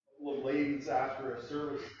ladies after a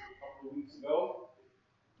service a couple of weeks ago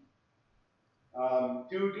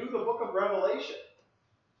to do the book of Revelation.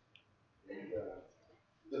 And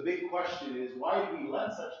the big question is, why do we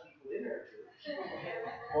let such people in our church?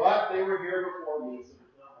 But they were here before me, so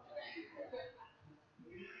it's not much.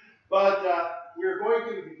 But we're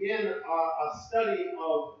going to begin a study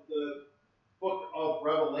of the book of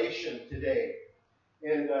Revelation today.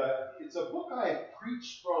 And it's a book I've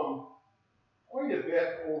preached from quite a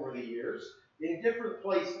bit over the years in different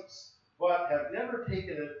places, but have never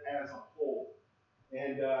taken it as a whole.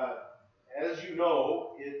 And as you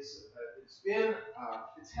know, it's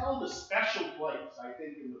held a special place, I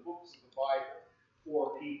think, in the books of the Bible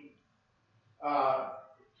for people.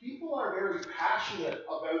 People are very passionate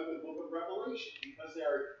about the book of Revelation because there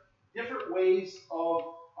are different ways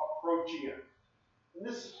of approaching it. And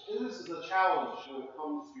this is a challenge when it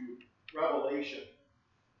comes to Revelation.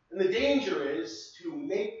 And the danger is to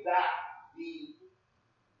make that the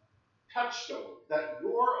touchstone, that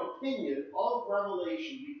your opinion of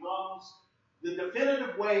Revelation becomes the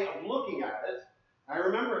definitive way of looking at it. I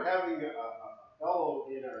remember having a fellow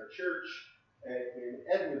in our church in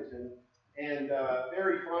Edmonton, and a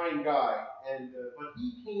very fine guy, but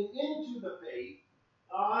he came into the faith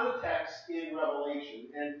on a text in Revelation,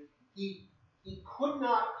 and he could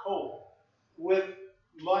not cope with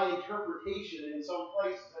my interpretation in some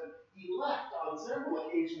places, and he left on several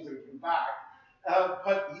occasions and came back,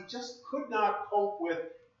 but he just could not cope with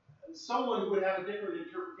someone who would have a different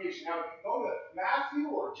interpretation. Now, if you go to Matthew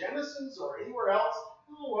or Genesis or anywhere else,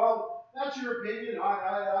 oh, well, that's your opinion.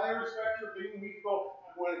 I respect your opinion. We can go.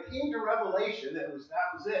 When it came to Revelation, that was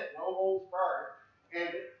it. No holds barred. And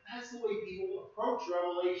that's the way people approach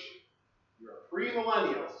Revelation. You're a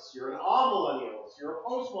premillennialist. You're an amillennialist. You're a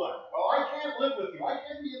postmillennialist. Well, I can't live with you. I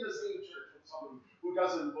can't be in the same church with somebody who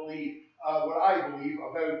doesn't believe what I believe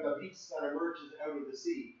about the beast that emerges out of the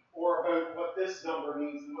sea, or about what this number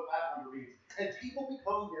means and what that number means. And people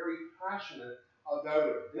become very passionate about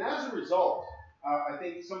it. And as a result, I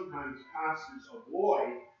think sometimes pastors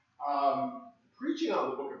avoid preaching on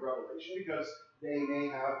the book of Revelation because they may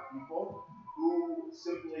have people who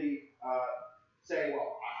simply say,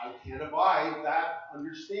 well, I can't abide that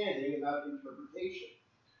understanding and that interpretation.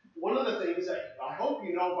 One of the things that I hope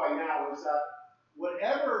you know by now is that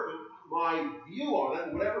whatever my view on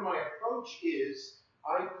it, whatever my approach is,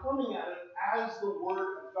 I'm coming at it as the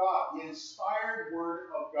Word of God, the inspired Word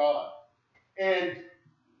of God. And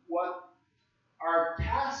what our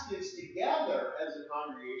task is together as a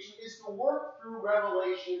congregation is to work through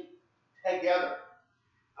Revelation together,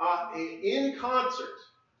 in concert,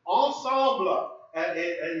 ensemble, and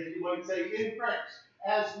you might say in French,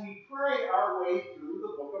 as we pray our way through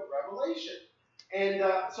the book of Revelation. And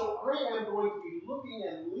so I am going to be looking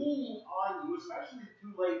and leaning on you, especially the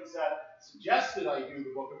two ladies that suggested I do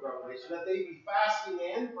the book of Revelation, that they be fasting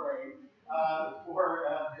and praying for a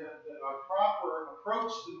proper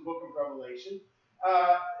approach to the book of Revelation.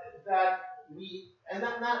 That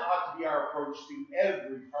ought to be our approach to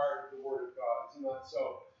every part of the Word of God. Isn't that so?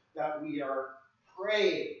 That we are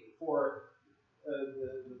praying for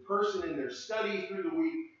the person in their study through the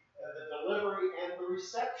week, the delivery and the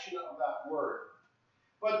reception of that Word.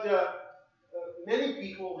 But many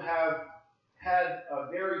people have had a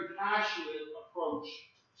very passionate approach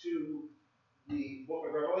to the book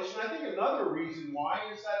of Revelation. I think another reason why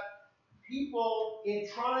is that people, in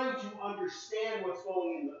trying to understand what's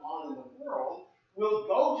going on in the world, will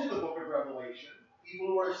go to the book of Revelation. People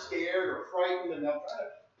who are scared or frightened, and they'll try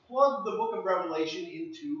to plug the book of Revelation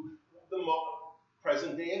into the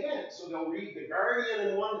present day events. So they'll read The Guardian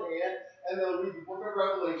in one hand, and they'll read the book of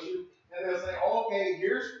Revelation, and they'll say, okay,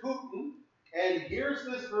 here's Putin, and here's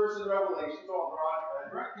this verse in Revelation, so I'll draw a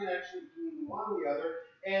direct connection between one and the other,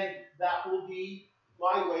 and that will be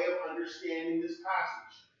my way of understanding this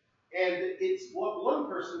passage. And it's what one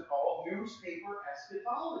person called newspaper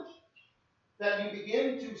eschatology. That you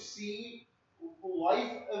begin to see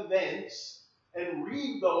life events and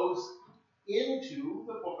read those into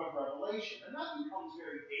the book of Revelation. And that becomes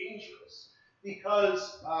very dangerous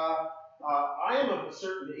because I am of a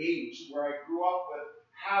certain age where I grew up with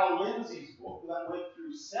Hal Lindsey's book that went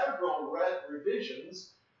through several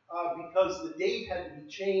revisions because the date had to be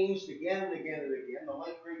changed again and again and again. The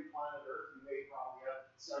Late Great Planet Earth, you may probably have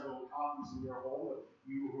several copies in your home,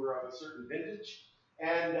 you who are of a certain vintage.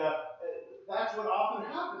 And that's what often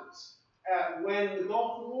happens. When the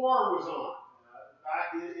Gulf War was on,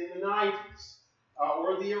 back in the 90s,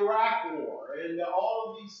 or the Iraq War, and all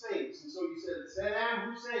of these things. And so you said, Saddam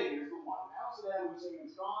Hussein is the one. Now Saddam Hussein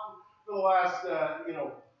is gone for the last,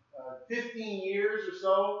 15 years or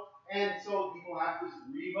so, and so people have to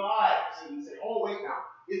revive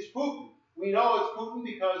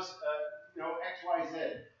does, X, Y, Z.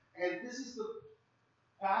 And this is the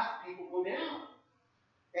path people go down.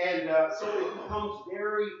 And so it becomes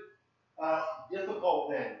very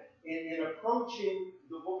difficult then in approaching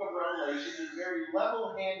the book of Revelation in a very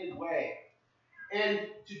level-handed way. And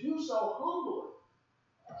to do so humbly.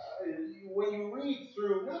 When you read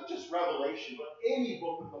through not just Revelation, but any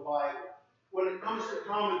book of the Bible, when it comes to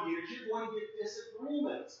commentators, you're going to get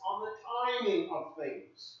disagreements on the timing of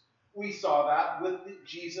things. We saw that with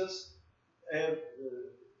Jesus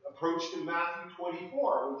approached in Matthew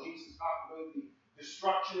 24, when Jesus talked about the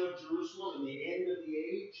destruction of Jerusalem and the end of the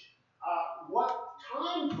age. What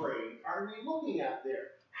time frame are we looking at there?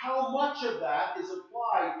 How much of that is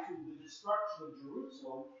applied to the destruction of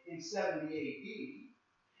Jerusalem in 70 AD?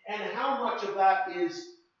 And how much of that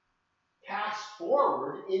is passed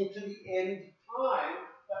forward into the end time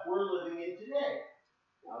that we're living in today?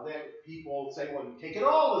 Now, then people say, well, you take it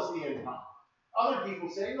all as the end time. Other people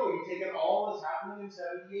say, no, you take it all as happening in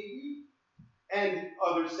 70 AD. And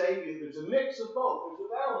others say there's a mix of both. There's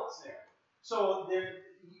a balance there. So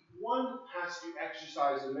one has to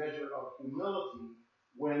exercise a measure of humility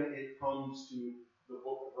when it comes to the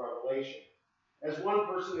book of Revelation. As one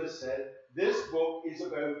person has said, this book is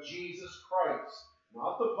about Jesus Christ.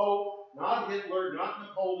 Not the Pope, not Hitler, not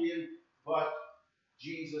Napoleon, but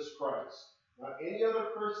Jesus Christ. Not any other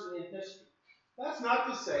person in history. That's not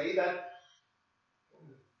to say that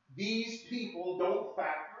these people don't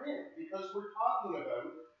factor in, because we're talking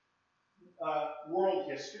about world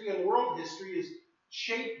history, and world history is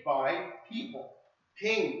shaped by people,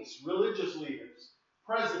 kings, religious leaders,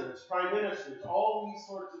 presidents, prime ministers, all these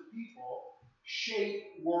sorts of people shape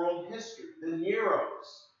world history. The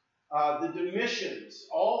Neros, the Domitians,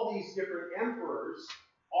 all these different emperors,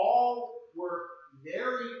 all were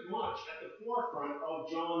very much at the forefront of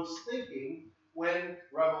John's thinking when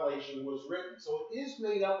Revelation was written. So it is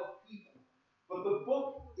made up of people. But the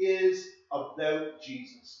book is about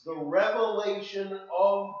Jesus. The revelation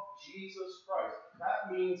of Jesus Christ.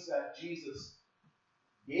 That means that Jesus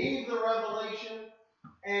gave the revelation,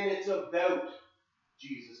 and it's about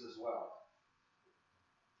Jesus as well.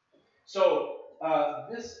 So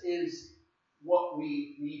this is what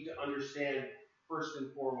we need to understand first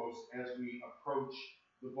and foremost as we approach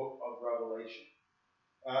the book of Revelation.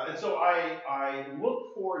 And so I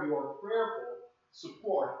look for your prayerful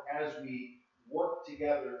support as we work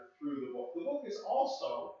together through the book. The book is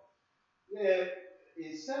also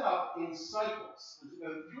is set up in cycles.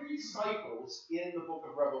 There's about 3 cycles in the book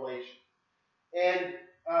of Revelation. And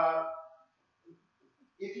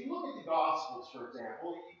if you look at the Gospels, for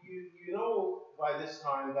example, you know by this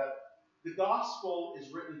time that the Gospel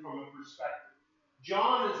is written from a perspective.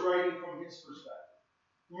 John is writing from his perspective.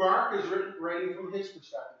 Mark is writing from his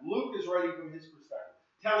perspective. Luke is writing from his perspective,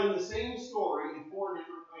 telling the same story in 4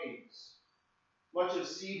 different ways. Much of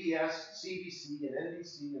CBS, CBC, and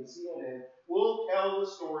NBC, and CNN will tell the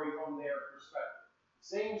story from their perspective.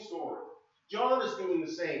 Same story. John is doing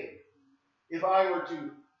the same. If I were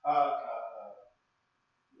to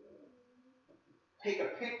take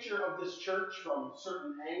a picture of this church from a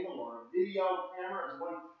certain angle or a video camera, as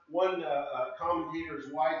one commentator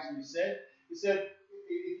has wisely said, he said,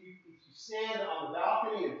 if you stand on the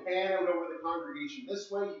balcony and pan out over the congregation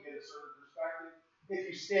this way, you get a certain perspective. If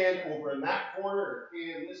you stand over in that corner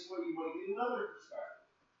and pan this way, you might get another perspective.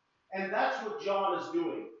 And that's what John is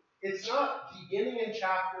doing. It's not beginning in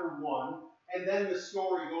chapter 1, and then the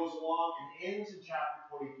story goes along and ends in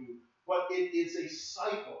chapter 22, but it is a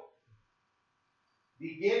cycle.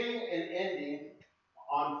 Beginning and ending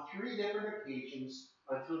on 3 different occasions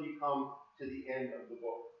until you come to the end of the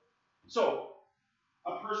book. So,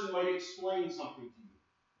 a person might explain something to you.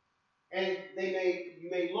 And you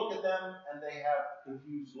may look at them and they have a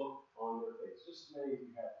confused look on their face. Just as many of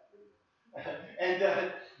you have.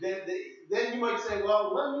 And then you might say,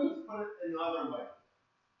 well, let me put it another way.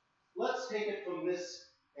 Let's take it from this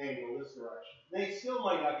angle, this direction. They still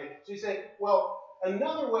might not get it. So you say, well,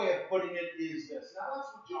 another way of putting it is this. Now that's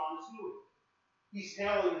what John is doing. He's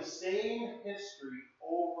telling the same history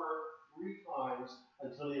over 3 times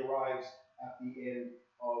until he arrives at the end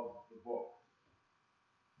of the book.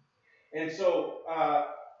 And so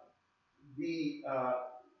the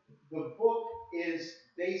book is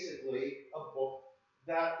basically a book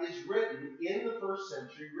that is written in the 1st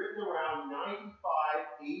century, written around 95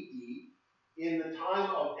 AD, in the time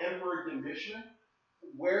of Emperor Domitian,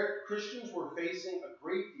 where Christians were facing a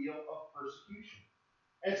great deal of persecution.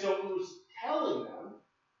 And so it was telling them,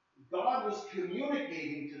 God was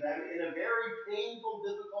communicating to them in a very painful,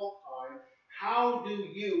 difficult time, how do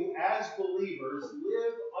you, as believers,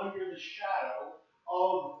 live under the shadow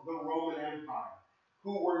of the Roman Empire?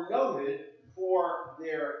 who were noted for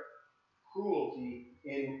their cruelty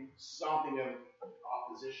in stomping out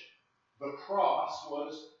opposition. The cross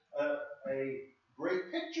was a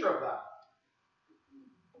great picture of that.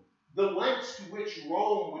 The lengths to which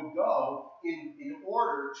Rome would go in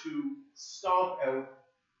order to stomp out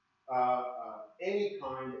any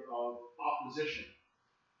kind of opposition.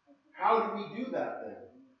 How do we do that then?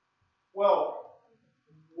 Well,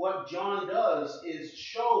 what John does is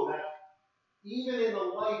show that even in the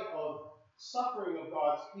light of suffering of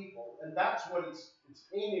God's people, and that's what it's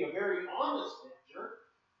painting a very honest picture.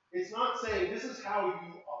 It's not saying this is how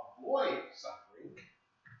you avoid suffering.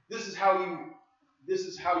 This is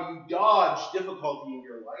how you dodge difficulty in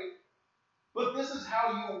your life. But this is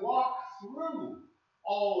how you walk through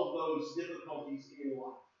all of those difficulties in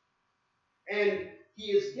life. And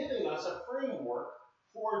he is giving us a framework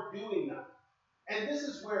for doing that. And this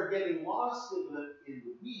is where getting lost in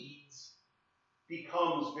the weeds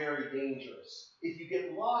becomes very dangerous. If you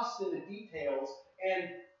get lost in the details and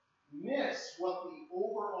miss what the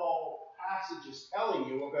overall passage is telling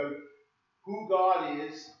you about who God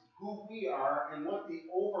is, who we are, and what the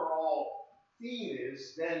overall theme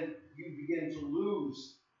is, then you begin to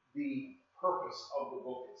lose the purpose of the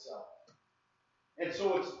book itself. And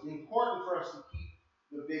so it's important for us to keep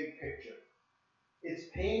the big picture. It's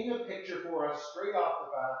painting a picture for us straight off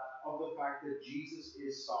the bat of the fact that Jesus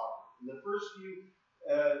is sovereign. In the first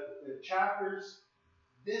few chapters,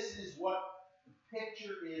 this is what the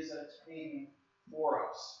picture is that's painting for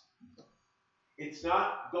us. It's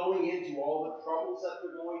not going into all the troubles that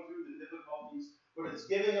they're going through, the difficulties, but it's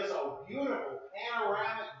giving us a beautiful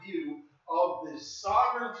panoramic view of the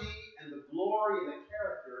sovereignty and the glory and the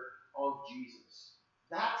character of Jesus.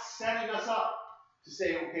 That's setting us up to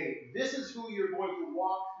say, okay, this is who you're going to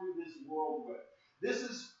walk through this world with. This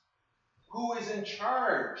is who is in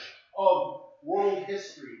charge of world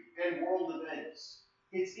history and world events.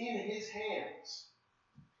 It's in his hands.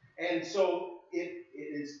 And so it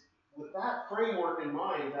is with that framework in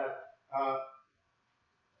mind that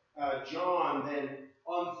John then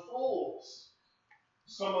unfolds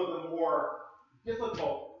some of the more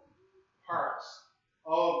difficult parts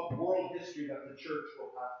of world history that the church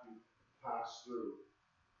will have to pass through.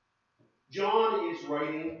 John is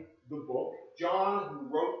writing the book. John, who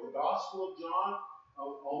wrote the Gospel of John,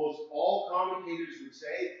 almost all commentators would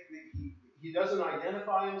say that he doesn't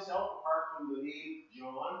identify himself apart from the name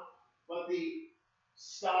John, but the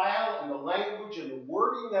style and the language and the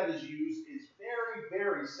wording that is used is very,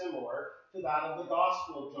 very similar to that of the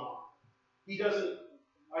Gospel of John. He doesn't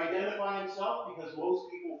identify himself because most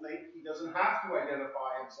people think he doesn't have to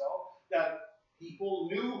identify himself, that people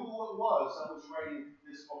knew who it was that was writing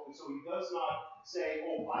this book, and so he does not say,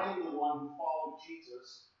 oh, I am the one who followed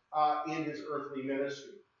Jesus in his earthly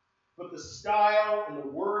ministry. But the style and the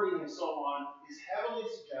wording and so on is heavily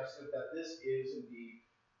suggestive that this is indeed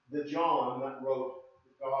the John that wrote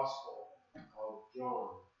the Gospel of John.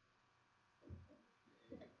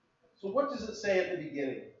 So what does it say at the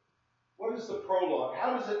beginning? What is the prologue?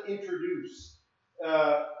 How does it introduce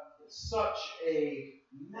such a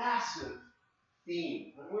massive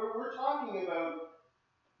theme? And we're talking about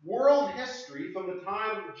world history from the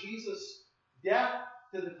time of Jesus' death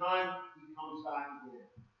to the time he comes back again.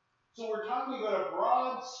 So we're talking about a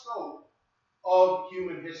broad scope of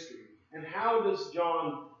human history. And how does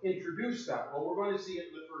John introduce that? Well, we're going to see it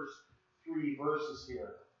in the first 3 verses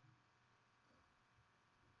here.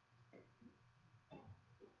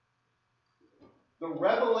 The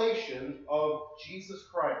revelation of Jesus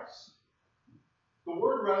Christ. The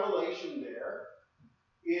word revelation there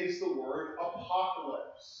is the word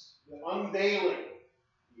apocalypse, the unveiling.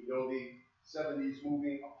 You know the 70s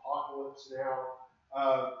movie Apocalypse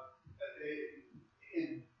Now.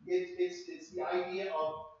 It's the idea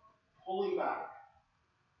of pulling back.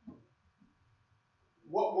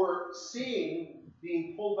 What we're seeing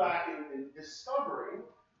being pulled back and discovering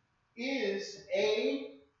is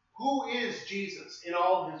who is Jesus in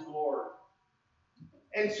all his glory.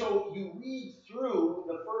 And so you read through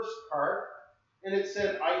the first part, and it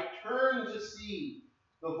said, I turned to see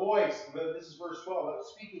the voice. This is verse 12. That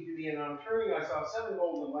was speaking to me, and on turning, I saw 7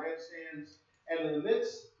 golden lampstands, and in the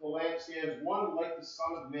midst of the lampstands, one like the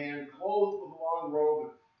Son of Man, clothed with a long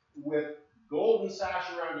robe, with golden sash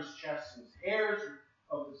around his chest, and his hairs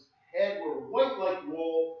of his head were white like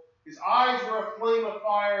wool. His eyes were a flame of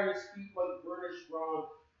fire, and his feet like burnished bronze,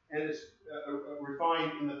 and is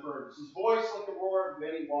refined in the furnace. His voice like the roar of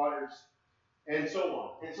many waters, and so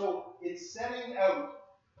on. And so it's setting out,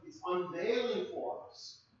 it's unveiling for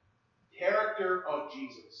us the character of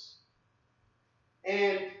Jesus.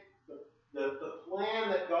 And the plan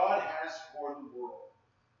that God has for the world.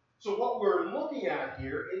 So what we're looking at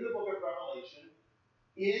here in the book of Revelation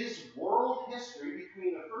is world history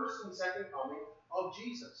between the first and second coming of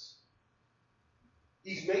Jesus.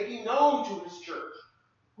 He's making known to his church,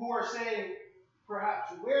 who are saying,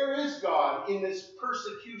 perhaps, where is God in this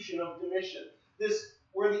persecution of Domitian? This,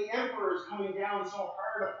 where the emperor is coming down so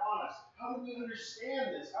hard upon us. How do we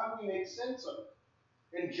understand this? How do we make sense of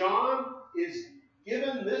it? And John is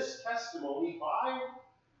given this testimony by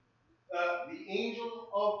the angel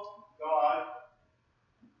of God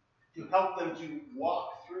to help them to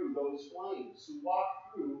walk through those flames, to walk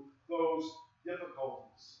through those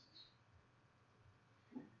difficulties.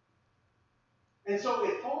 And so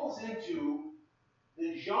it falls into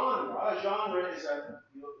the genre. A genre is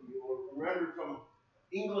you'll remember from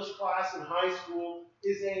English class in high school,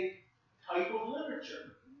 is a type of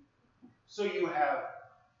literature. So you have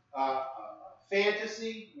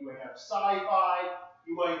fantasy, you might have sci-fi,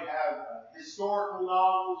 you might have historical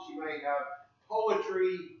novels, you might have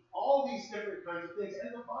poetry, all these different kinds of things.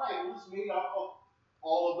 And the Bible is made up of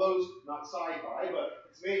all of those, not sci-fi, but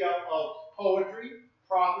it's made up of poetry,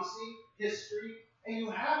 prophecy, history, and you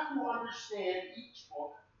have to understand each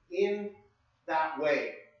book in that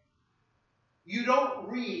way. You don't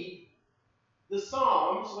read the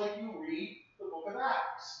Psalms like you read the book of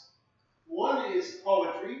Acts. One is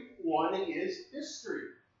poetry, one is history.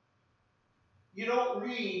 You don't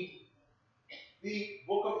read the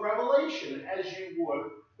book of Revelation as you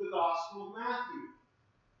would the Gospel of Matthew.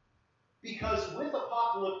 Because with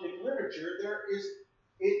apocalyptic literature,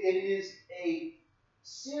 it is a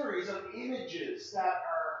series of images that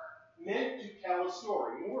are meant to tell a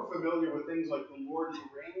story. And we're familiar with things like The Lord of the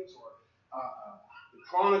Rings or the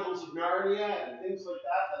Chronicles of Narnia and things like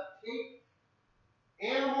that take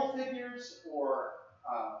animal figures or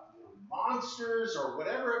monsters or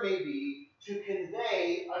whatever it may be to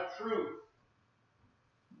convey a truth.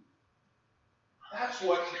 That's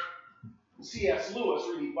what C.S. Lewis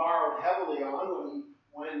really borrowed heavily on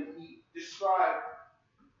when he described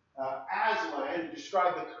Aslan,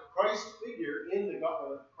 described the Christ figure in the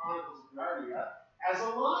Chronicles of Narnia as a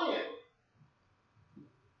lion.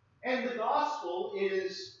 And the gospel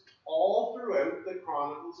is all throughout the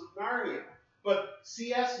Chronicles of Narnia. But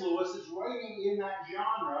C.S. Lewis is writing in that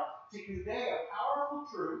genre to convey a powerful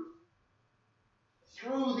truth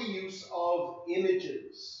through the use of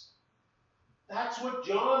images. That's what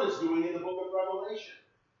John is doing in the book of Revelation.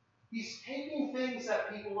 He's taking things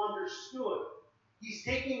that people understood. He's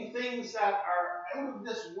taking things that are out of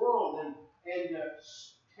this world and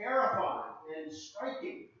terrifying and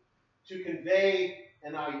striking to convey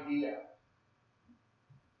an idea.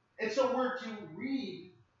 And so we're to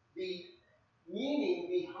read the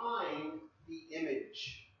meaning behind the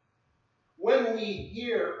image. When we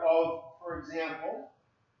hear of, for example,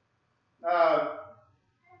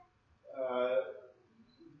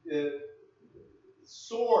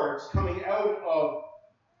 swords coming out of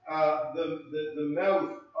the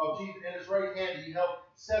mouth of Jesus, and his right hand he held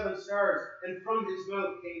 7 stars, and from his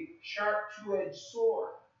mouth came sharp 2-edged sword.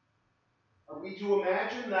 Are we to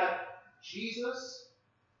imagine that Jesus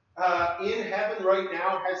in heaven right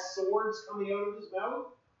now has swords coming out of his mouth?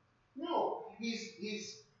 No,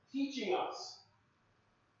 he's teaching us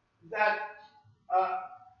that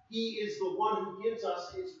he is the one who gives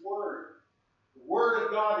us his word. The word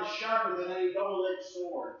of God is sharper than any double-edged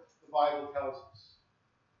sword, the Bible tells us.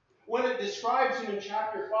 When it describes him in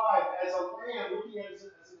chapter 5 as a lamb looking at us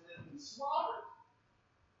as it has been slaughtered,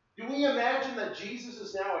 do we imagine that Jesus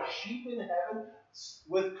is now a sheep in heaven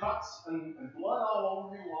with cuts and blood all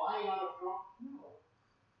over him lying on a throne? No.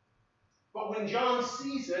 But when John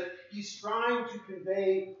sees it, he's trying to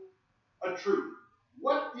convey a truth.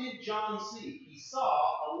 What did John see? He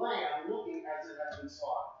saw a lamb looking as it had been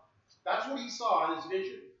slaughtered. That's what he saw in his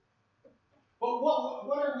vision. But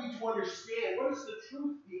what are we to understand? What is the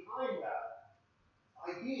truth behind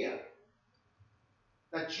that idea?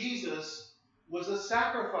 That Jesus was a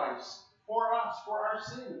sacrifice for us, for our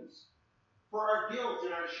sins, for our guilt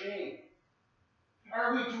and our shame.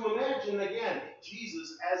 Are we to imagine, again,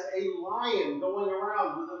 Jesus as a lion going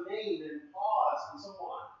around with a mane and paws and so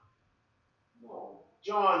on? No.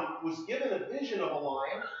 John was given a vision of a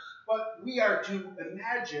lion, but we are to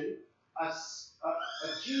imagine a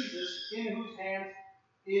Jesus in whose hands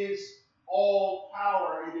is all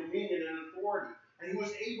power and dominion and authority, and who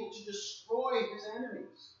was able to destroy his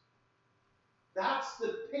enemies. That's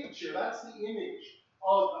the picture, that's the image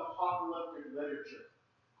of apocalyptic literature.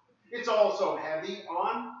 It's also heavy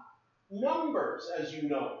on numbers, as you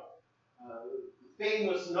know. The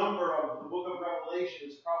famous number of the book of Revelation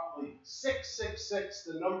is probably 666,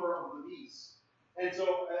 the number of the beast. And so,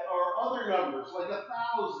 or other numbers like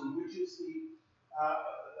 1,000, which is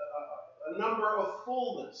a number of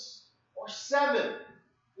fullness, or 7,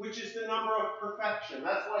 which is the number of perfection.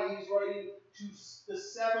 That's why he's writing to the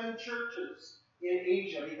 7 churches in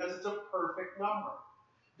Asia, because it's a perfect number.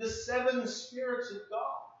 The 7 spirits of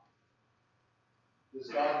God. Does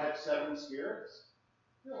God have 7 spirits?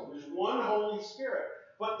 No, there's one Holy Spirit.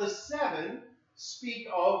 But the 7 speak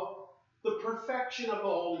of the perfection of the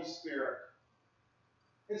Holy Spirit.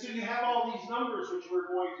 And so you have all these numbers which we're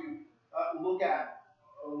going to look at,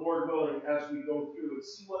 Lord willing, as we go through and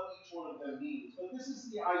see what each one of them means. But this is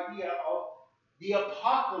the idea of the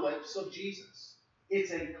apocalypse of Jesus.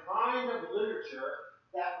 It's a kind of literature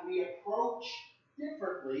that we approach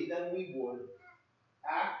differently than we would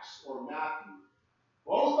Acts or Matthew.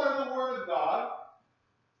 Both are the Word of God,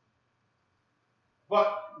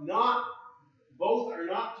 but both are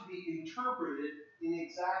not to be interpreted in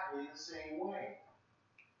exactly the same way.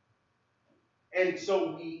 And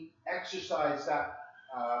so we exercise that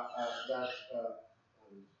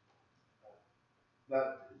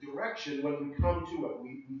direction when we come to it.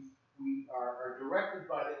 We are directed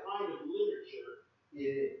by the kind of literature it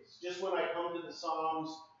is. Just when I come to the Psalms,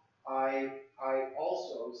 I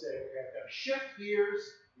also say, okay, I've got to shift gears.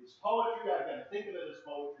 It's poetry. I've got to think of it as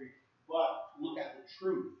poetry, but look at the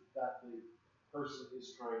truth that the person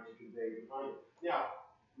is trying to convey behind it. Now,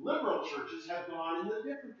 liberal churches have gone in a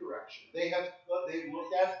different direction. They've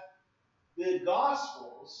looked at the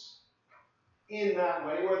Gospels in that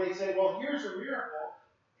way, where they say, well, here's a miracle.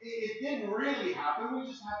 It didn't really happen. We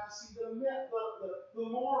just have to see the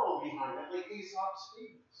moral behind it, like Aesop's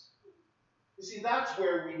fables. You see, that's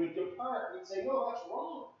where we would depart. We'd say, no, that's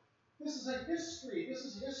wrong. This is a history. This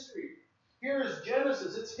is history. Here is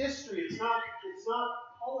Genesis. It's history. It's not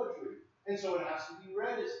poetry. And so it has to be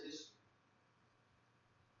read as history.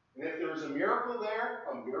 And if there's a miracle there,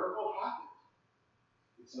 a miracle happened.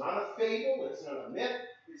 It's not a fable. It's not a myth.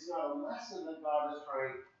 It's not a lesson that God is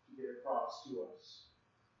trying to get across to us.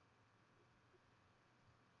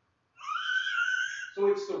 So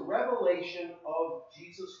it's the revelation of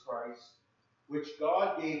Jesus Christ, which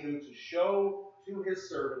God gave him to show to his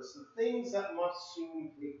servants the things that must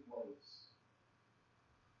soon take place.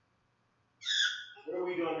 What are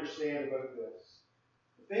we to understand about this?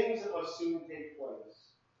 The things that must soon take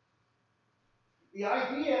place. The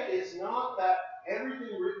idea is not that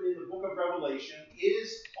everything written in the book of Revelation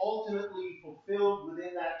is ultimately fulfilled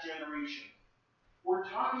within that generation. We're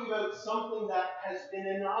talking about something that has been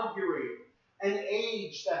inaugurated, an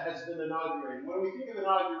age that has been inaugurated. When we think of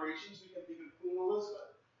inaugurations, we can think of Queen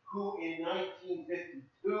Elizabeth, who in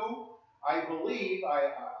 1952, I believe,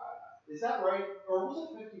 is that right? Or was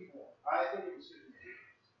it 54? I think it was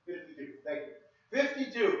 52. 52, thank you.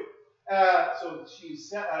 52. So she's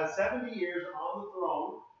 70 years on the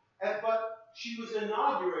throne, but she was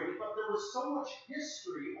inaugurated, but there was so much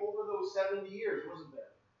history over those 70 years, wasn't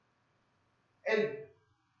there? And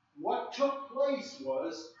what took place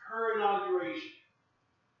was her inauguration.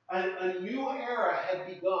 A new era had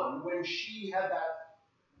begun when she had that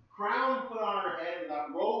crown put on her head and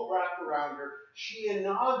that robe wrapped around her. She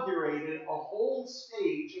inaugurated a whole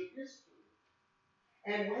stage of history.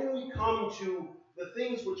 And when we come to the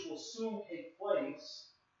things which will soon take place,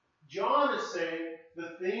 John is saying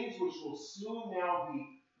the things which will soon now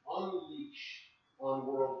be unleashed on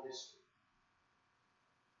world history.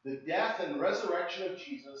 The death and resurrection of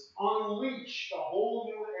Jesus unleashed a whole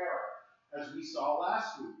new era, as we saw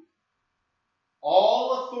last week.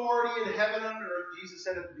 All authority in heaven and earth, Jesus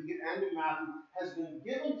said at the end of Matthew, has been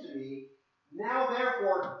given to me. Now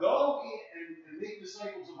therefore, go and make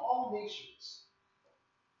disciples of all nations,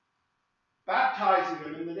 baptizing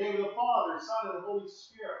them in the name of the Father, Son, and Holy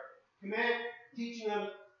Spirit, teaching them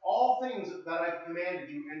all things that I've commanded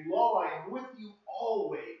you, and lo, I am with you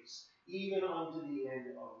always, even unto the end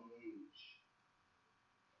of the age.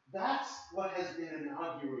 That's what has been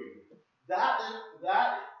inaugurated. That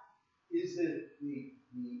is the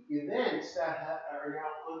events that are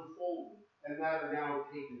now unfolding and that are now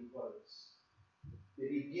taking place. They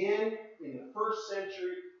begin in the first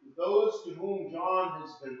century with those to whom John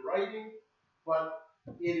has been writing, but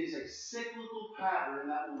it is a cyclical pattern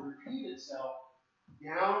that will repeat itself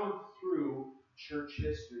down through church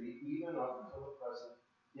history, even up until the present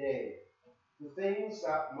day. The things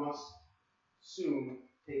that must soon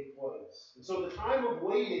take place. And so the time of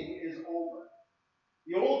waiting is over.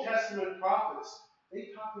 The Old Testament prophets, they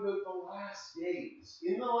talked about the last days.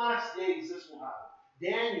 In the last days, this will happen.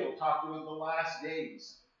 Daniel talked about the last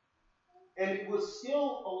days. And it was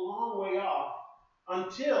still a long way off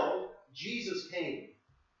until Jesus came.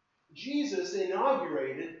 Jesus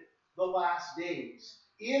inaugurated the the last days,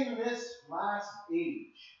 in this last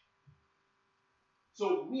age.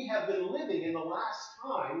 So we have been living in the last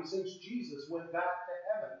time since Jesus went back to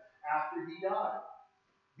heaven after he died.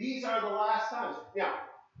 These are the last times. Now,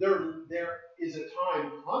 there is a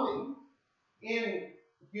time coming in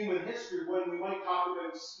human history when we might talk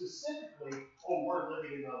about specifically, oh, we're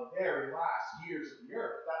living in the very last years of the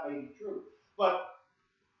earth. That may be true. But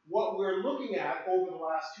what we're looking at over the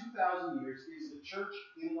last 2,000 years is the church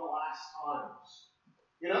in the last times.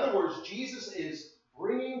 In other words, Jesus is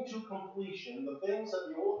bringing to completion the things that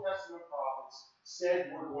the Old Testament prophets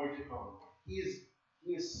said were going to come. He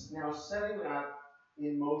is now setting that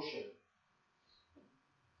in motion.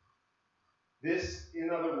 This, in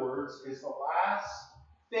other words, is the last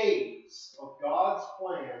phase of God's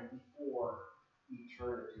plan before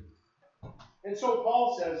eternity. And so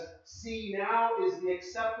Paul says, see, now is the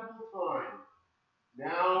acceptable time.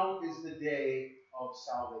 Now is the day of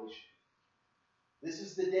salvation. This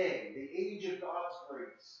is the day, the age of God's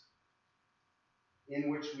grace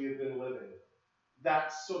in which we have been living.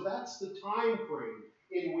 That's the time frame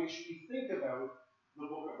in which we think about the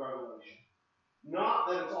book of Revelation. Not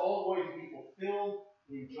that it's all going to be fulfilled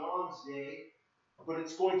in John's day, but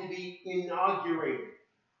it's going to be inaugurated.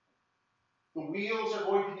 The wheels are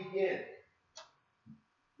going to begin.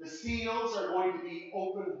 The seals are going to be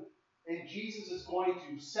opened, and Jesus is going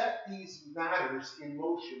to set these matters in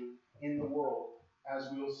motion in the world, as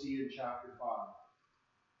we'll see in chapter 5.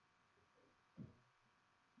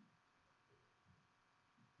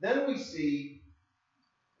 Then we see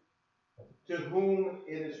to whom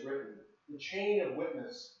it is written. The chain of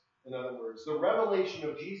witness, in other words, the revelation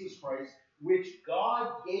of Jesus Christ, which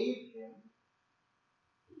God gave him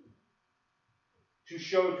to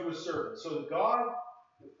show to his servants. So God,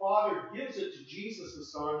 the Father, gives it to Jesus the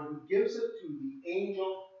Son, who gives it to the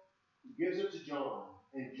angel, who gives it to John.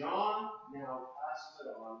 And John now passes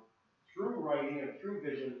it on through writing and through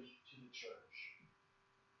vision to the church.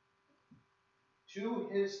 To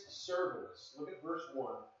his servants. Look at verse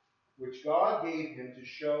 1. Which God gave him to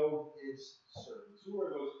show his servants. Who are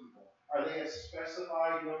those people? Are they a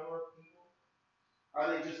specified number of people? Are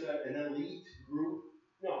they just an elite group?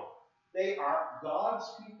 No. They are God's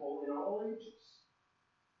people in all ages.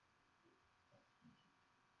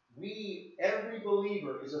 Every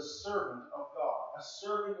believer is a servant of God, a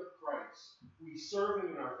servant of Christ. We serve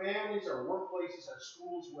him in our families, our workplaces, our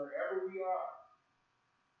schools, wherever we are.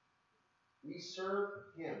 We serve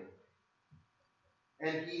him.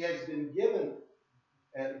 And he has been given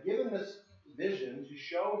this vision to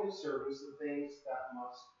show his servants the things that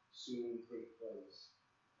must soon take place.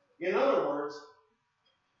 In other words,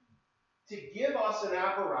 to give us an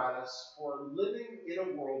apparatus for living in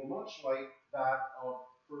a world much like that of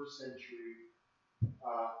first century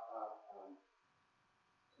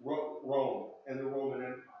Rome and the Roman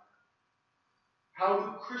Empire. How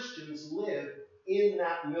do Christians live in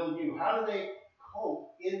that milieu? How do they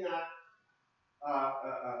cope in that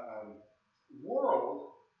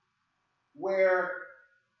world where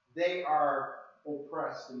they are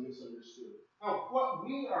oppressed and misunderstood? Now, what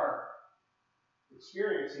we are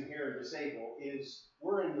experiencing here in Disable is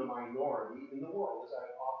we're in the minority in the world, as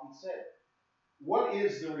I've often said. What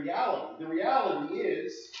is the reality? The reality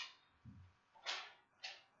is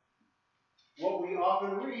what we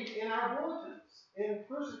often read in our bulletins, in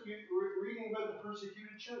reading about the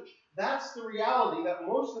persecuted church. That's the reality that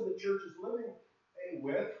most of the church is living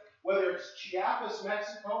with, whether it's Chiapas,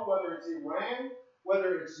 Mexico, whether it's Iran,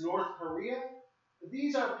 whether it's North Korea.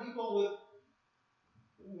 These are people with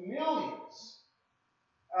millions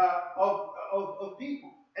of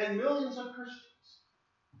people and millions of Christians.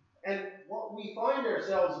 And what we find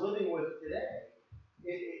ourselves living with today,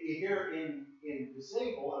 here in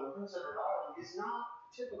Disable and Prince Edward Island, is not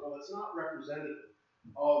typical, it's not representative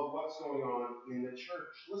of what's going on in the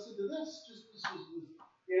church. Listen to this, this is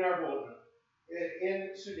in our bulletin.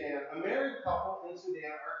 In Sudan, a married couple in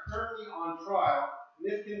Sudan are currently on trial,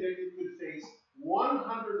 and if convicted, could face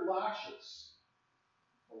 100 lashes,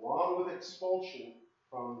 along with expulsion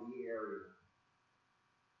from the area.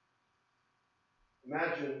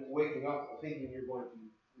 Imagine waking up thinking you're going to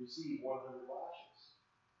receive 100 lashes.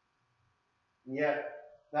 And yet,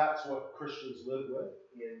 that's what Christians live with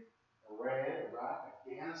in Iran, Iraq,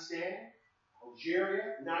 Afghanistan,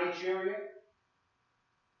 Algeria, Nigeria.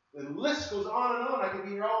 The list goes on and on. I could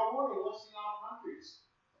be here all morning listing off countries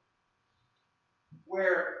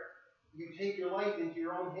where you take your life into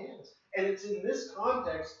your own hands. And it's in this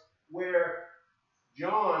context where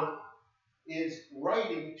John is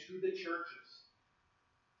writing to the churches.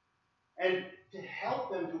 And to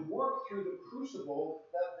help them to work through the crucible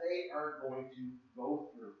that they are going to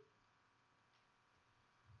go through.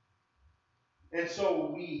 And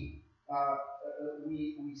so we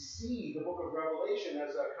see the book of Revelation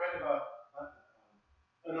as a kind of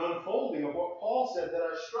an unfolding of what Paul said, that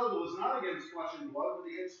our struggle is not against flesh and blood,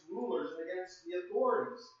 but against rulers and against the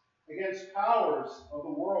authorities, against powers of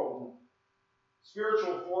the world, and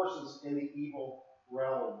spiritual forces in the evil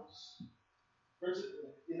realms.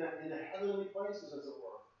 In the heavenly places, as it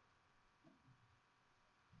were.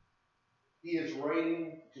 He is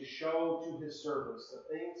writing to show to his servants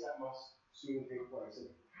the things that must soon take place, and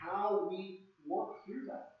how we work through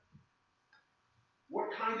that.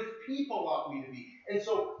 What kind of people ought we to be? And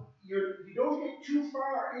so you don't get too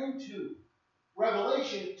far into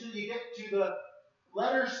Revelation until you get to the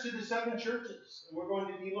letters to the 7 churches. And we're going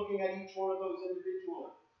to be looking at each one of those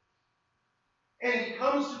individually. And he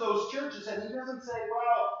comes to those churches and he doesn't say,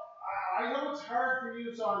 well, I know it's hard for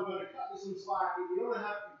you, so I'm going to cut you some slack. And you don't have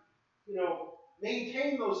to,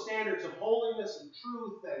 maintain those standards of holiness and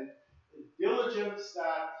truth and diligence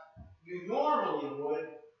that you normally would.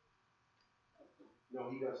 No,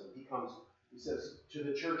 he doesn't. He says, to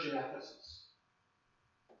the church in Ephesus,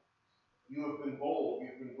 you have been bold,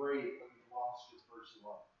 you've been brave, but you've lost your first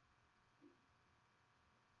love.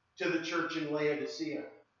 To the church in Laodicea,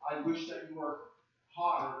 I wish that you were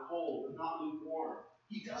hot or cold and not lukewarm.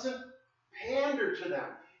 He doesn't pander to them.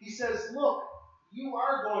 He says, look, you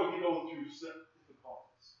are going to go through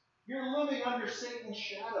difficulties. You're living under Satan's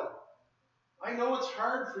shadow. I know it's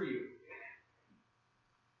hard for you.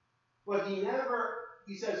 But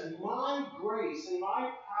he says, my grace and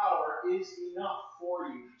my power is enough for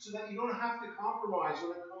you, so that you don't have to compromise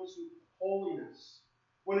when it comes to holiness,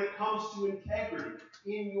 when it comes to integrity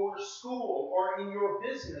in your school or in your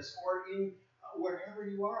business or in wherever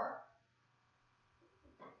you are.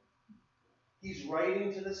 He's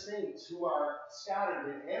writing to the saints who are scattered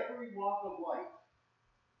in every walk of life,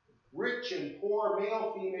 rich and poor,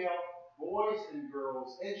 male, female, boys and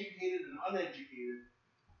girls, educated and uneducated.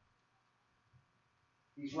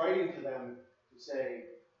 He's writing to them to say,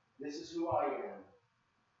 this is who I am.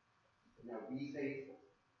 Now be faithful.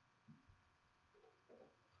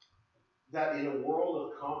 That in a world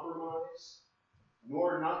of compromise,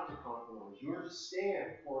 you're not to compromise. You're to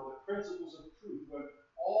stand for the principles of truth. When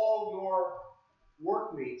all your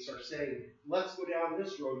workmates are saying, let's go down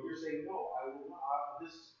this road, you're saying, no, I will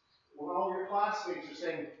not. When all your classmates are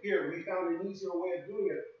saying, here, we found an easier way of doing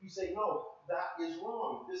it, you say, no, that is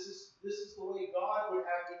wrong. This is the way God would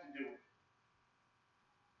have you to do it.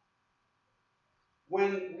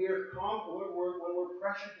 When we're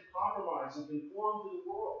pressured to compromise and conform to the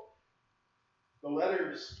world, the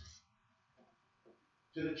letters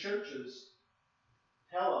to the churches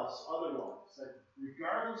tell us otherwise, that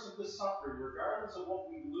regardless of the suffering, regardless of what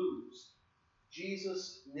we lose,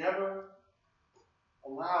 Jesus never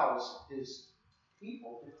allows his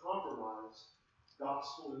people to compromise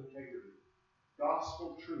gospel integrity,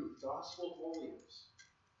 gospel truth, gospel holiness.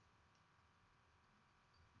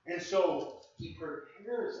 And so he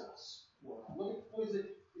prepares us. What is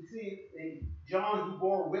it? It's in John, who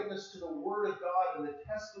bore witness to the word of God and the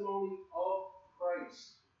testimony of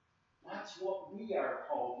Christ. That's what we are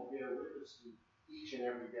called to bear witness to each and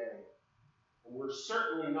every day. And we're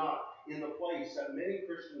certainly not in the place that many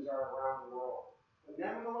Christians are around the world. But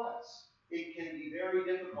nevertheless, it can be very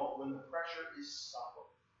difficult when the pressure is subtle.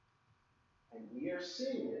 And we are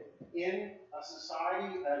seeing it in a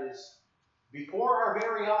society that is before our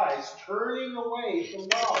very eyes, turning away from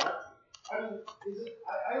God. I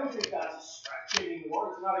don't think that's a stretch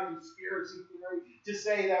anymore. It's not a conspiracy theory to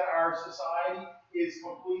say that our society is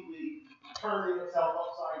completely turning itself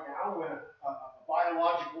upside down when a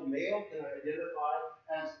biological male can identify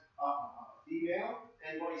as a female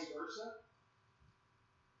and vice versa.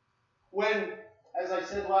 When, as I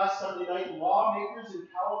said last Sunday night, lawmakers in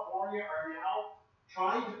California are now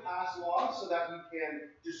trying to pass laws so that you can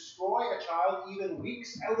destroy a child even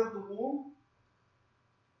weeks out of the womb.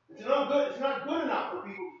 It's not good enough for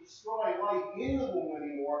people to destroy life in the womb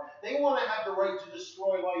anymore. They want to have the right to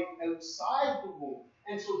destroy life outside the womb.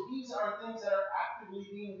 And so these are things that are actively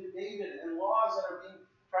being debated and laws that are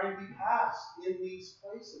trying to be passed in these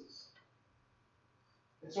places.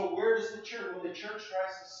 And so where does the church, when the church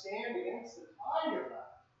tries to stand against the tide of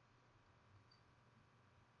that,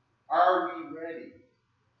 are we ready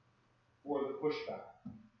for the pushback?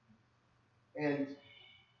 And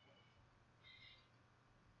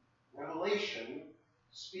Revelation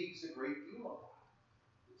speaks a great deal of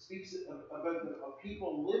that. It speaks about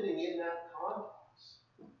people living in that context.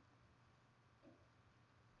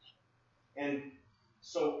 And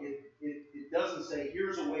so it doesn't say,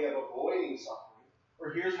 here's a way of avoiding suffering,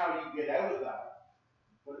 or here's how you get out of that.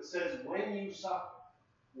 But it says, when you suffer,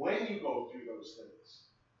 when you go through those things,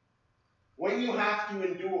 when you have to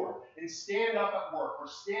endure and stand up at work or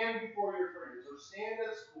stand before your friends or stand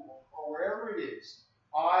at school or wherever it is,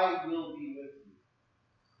 I will be with you.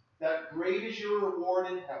 That great is your reward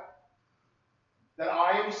in heaven. That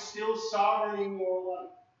I am still sovereign in your life.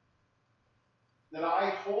 That I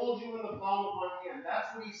hold you in the palm of my hand.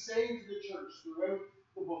 That's what he's saying to the church throughout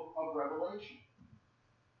the book of Revelation.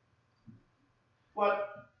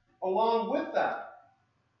 But along with that,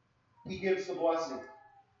 he gives the blessing.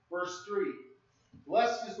 Verse 3.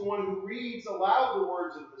 Blessed is the one who reads aloud the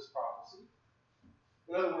words of this prophecy.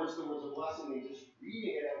 In other words, there was a blessing in just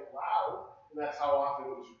reading it out loud, and that's how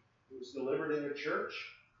often it was delivered in the church.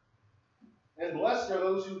 And blessed are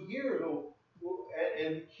those who hear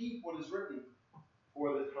and keep what is written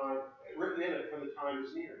in it, for the time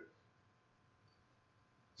is near.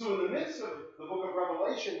 So in the midst of the book of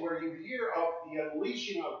Revelation, where you hear of the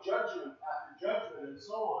unleashing of judgment after judgment and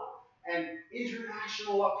so on, and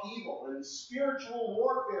international upheaval and spiritual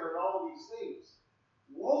warfare and all of these things,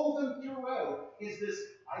 woven throughout is this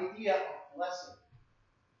idea of blessing.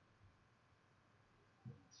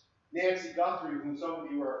 Nancy Guthrie, whom some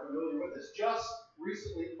of you are familiar with, has just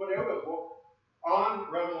recently put out a book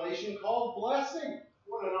on Revelation called Blessing.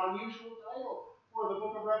 What an unusual title for the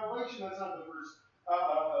book of Revelation. That's not the first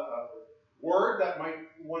word that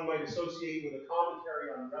one might associate with a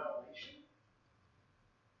commentary on Revelation.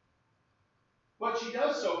 But she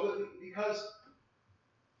does so because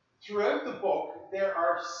throughout the book there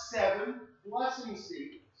are 7 blessing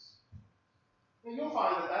statements. And you'll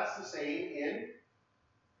find that that's the same in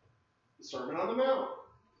the Sermon on the Mount,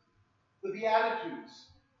 the Beatitudes.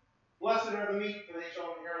 Blessed are the meek, for they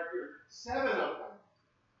shall inherit the earth. 7 of them.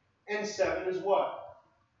 And 7 is what?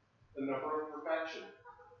 The number of perfection.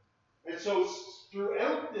 And so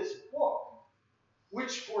throughout this book,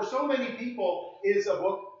 which for so many people is a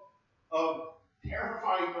book of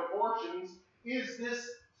terrifying proportions, is this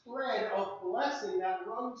thread of blessing that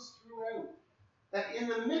runs throughout. That in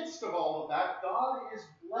the midst of all of that, God is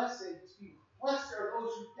blessing his people. Blessed are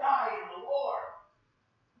those who die in the Lord.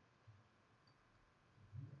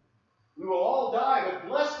 We will all die, but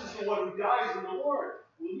blessed is the one who dies in the Lord.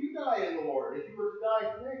 Will you die in the Lord? If you were to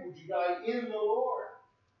die today, would you die in the Lord?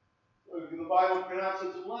 The Bible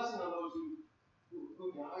pronounces a blessing on those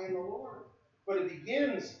who die in the Lord. But it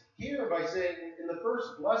begins here by saying, in the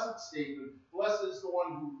first blessed statement, blessed is the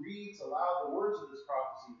one who reads aloud the words of this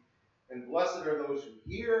prophecy, and blessed are those who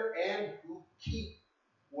hear and who keep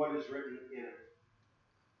what is written in it.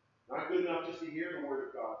 Not good enough just to hear the word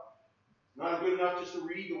of God. Not good enough just to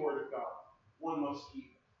read the word of God. One must keep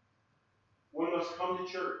it. One must come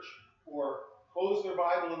to church or close their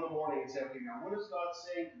Bible in the morning and say, okay, now what is God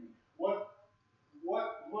saying to me? What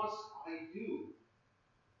must I do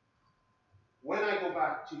when I go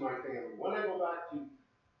back to my family, when I go back to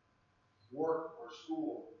work or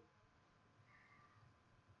school?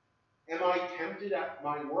 Am I tempted at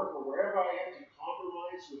my work or wherever I am to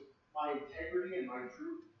compromise with my integrity and my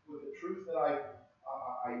truth, with the truth that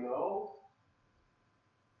I know?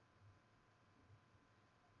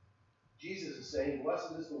 Jesus is saying,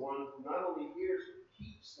 blessed is the one who not only hears but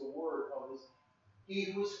keeps the word of his.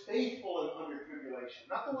 He who is faithful in under tribulation,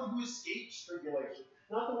 not the one who escapes tribulation,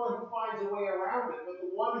 not the one who finds a way around it, but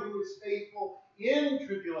the one who is faithful in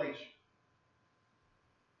tribulation.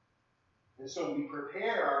 And so we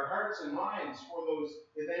prepare our hearts and minds for those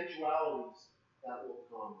eventualities that will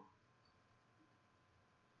come.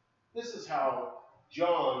 This is how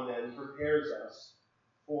John then prepares us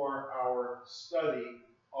for our study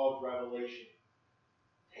of Revelation.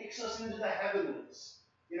 It takes us into the heavenlies.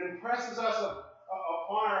 It impresses us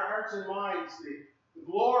upon our hearts and minds the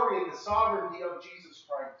glory and the sovereignty of Jesus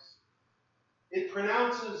Christ. It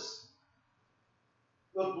pronounces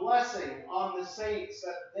the blessing on the saints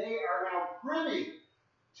that they are now privy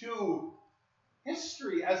to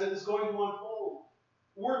history as it is going to unfold.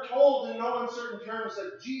 We're told in no uncertain terms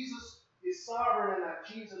that Jesus is sovereign and that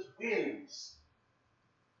Jesus wins.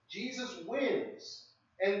 Jesus wins.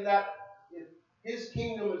 And that if his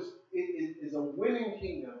kingdom is a winning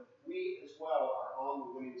kingdom, we as well are on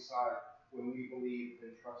the winning side when we believe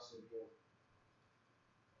and trust in him.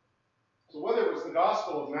 So whether it was the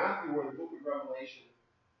Gospel of Matthew or the book of Revelation,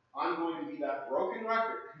 I'm going to be that broken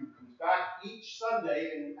record who comes back each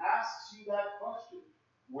Sunday and asks you that question.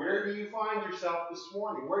 Where do you find yourself this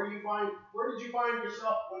morning? Where did you find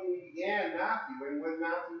yourself when we began Matthew and when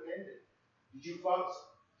Matthew ended? Did you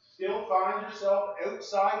still find yourself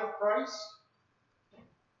outside of Christ?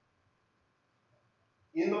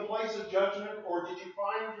 In the place of judgment? Or did you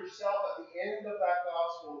find yourself at the end of that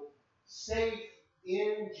gospel safe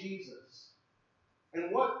in Jesus? And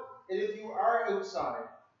if you are outside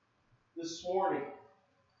this morning,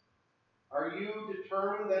 are you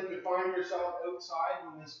determined then to find yourself outside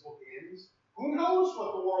when this book ends? Who knows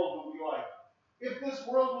what the world will be like? If this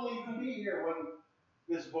world will even be here when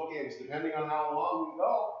this book ends, depending on how long we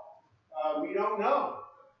go, we don't know.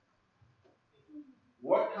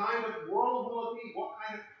 What kind of world will it be? What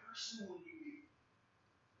kind of person will you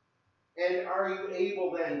be? And are you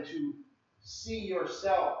able then to see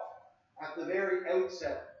yourself at the very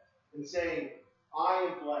outset and saying, I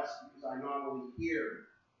am blessed because I not only hear,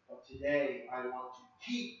 but today I want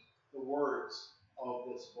to keep the words of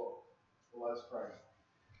this book. So let's pray.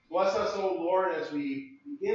 Bless us, O Lord, as we begin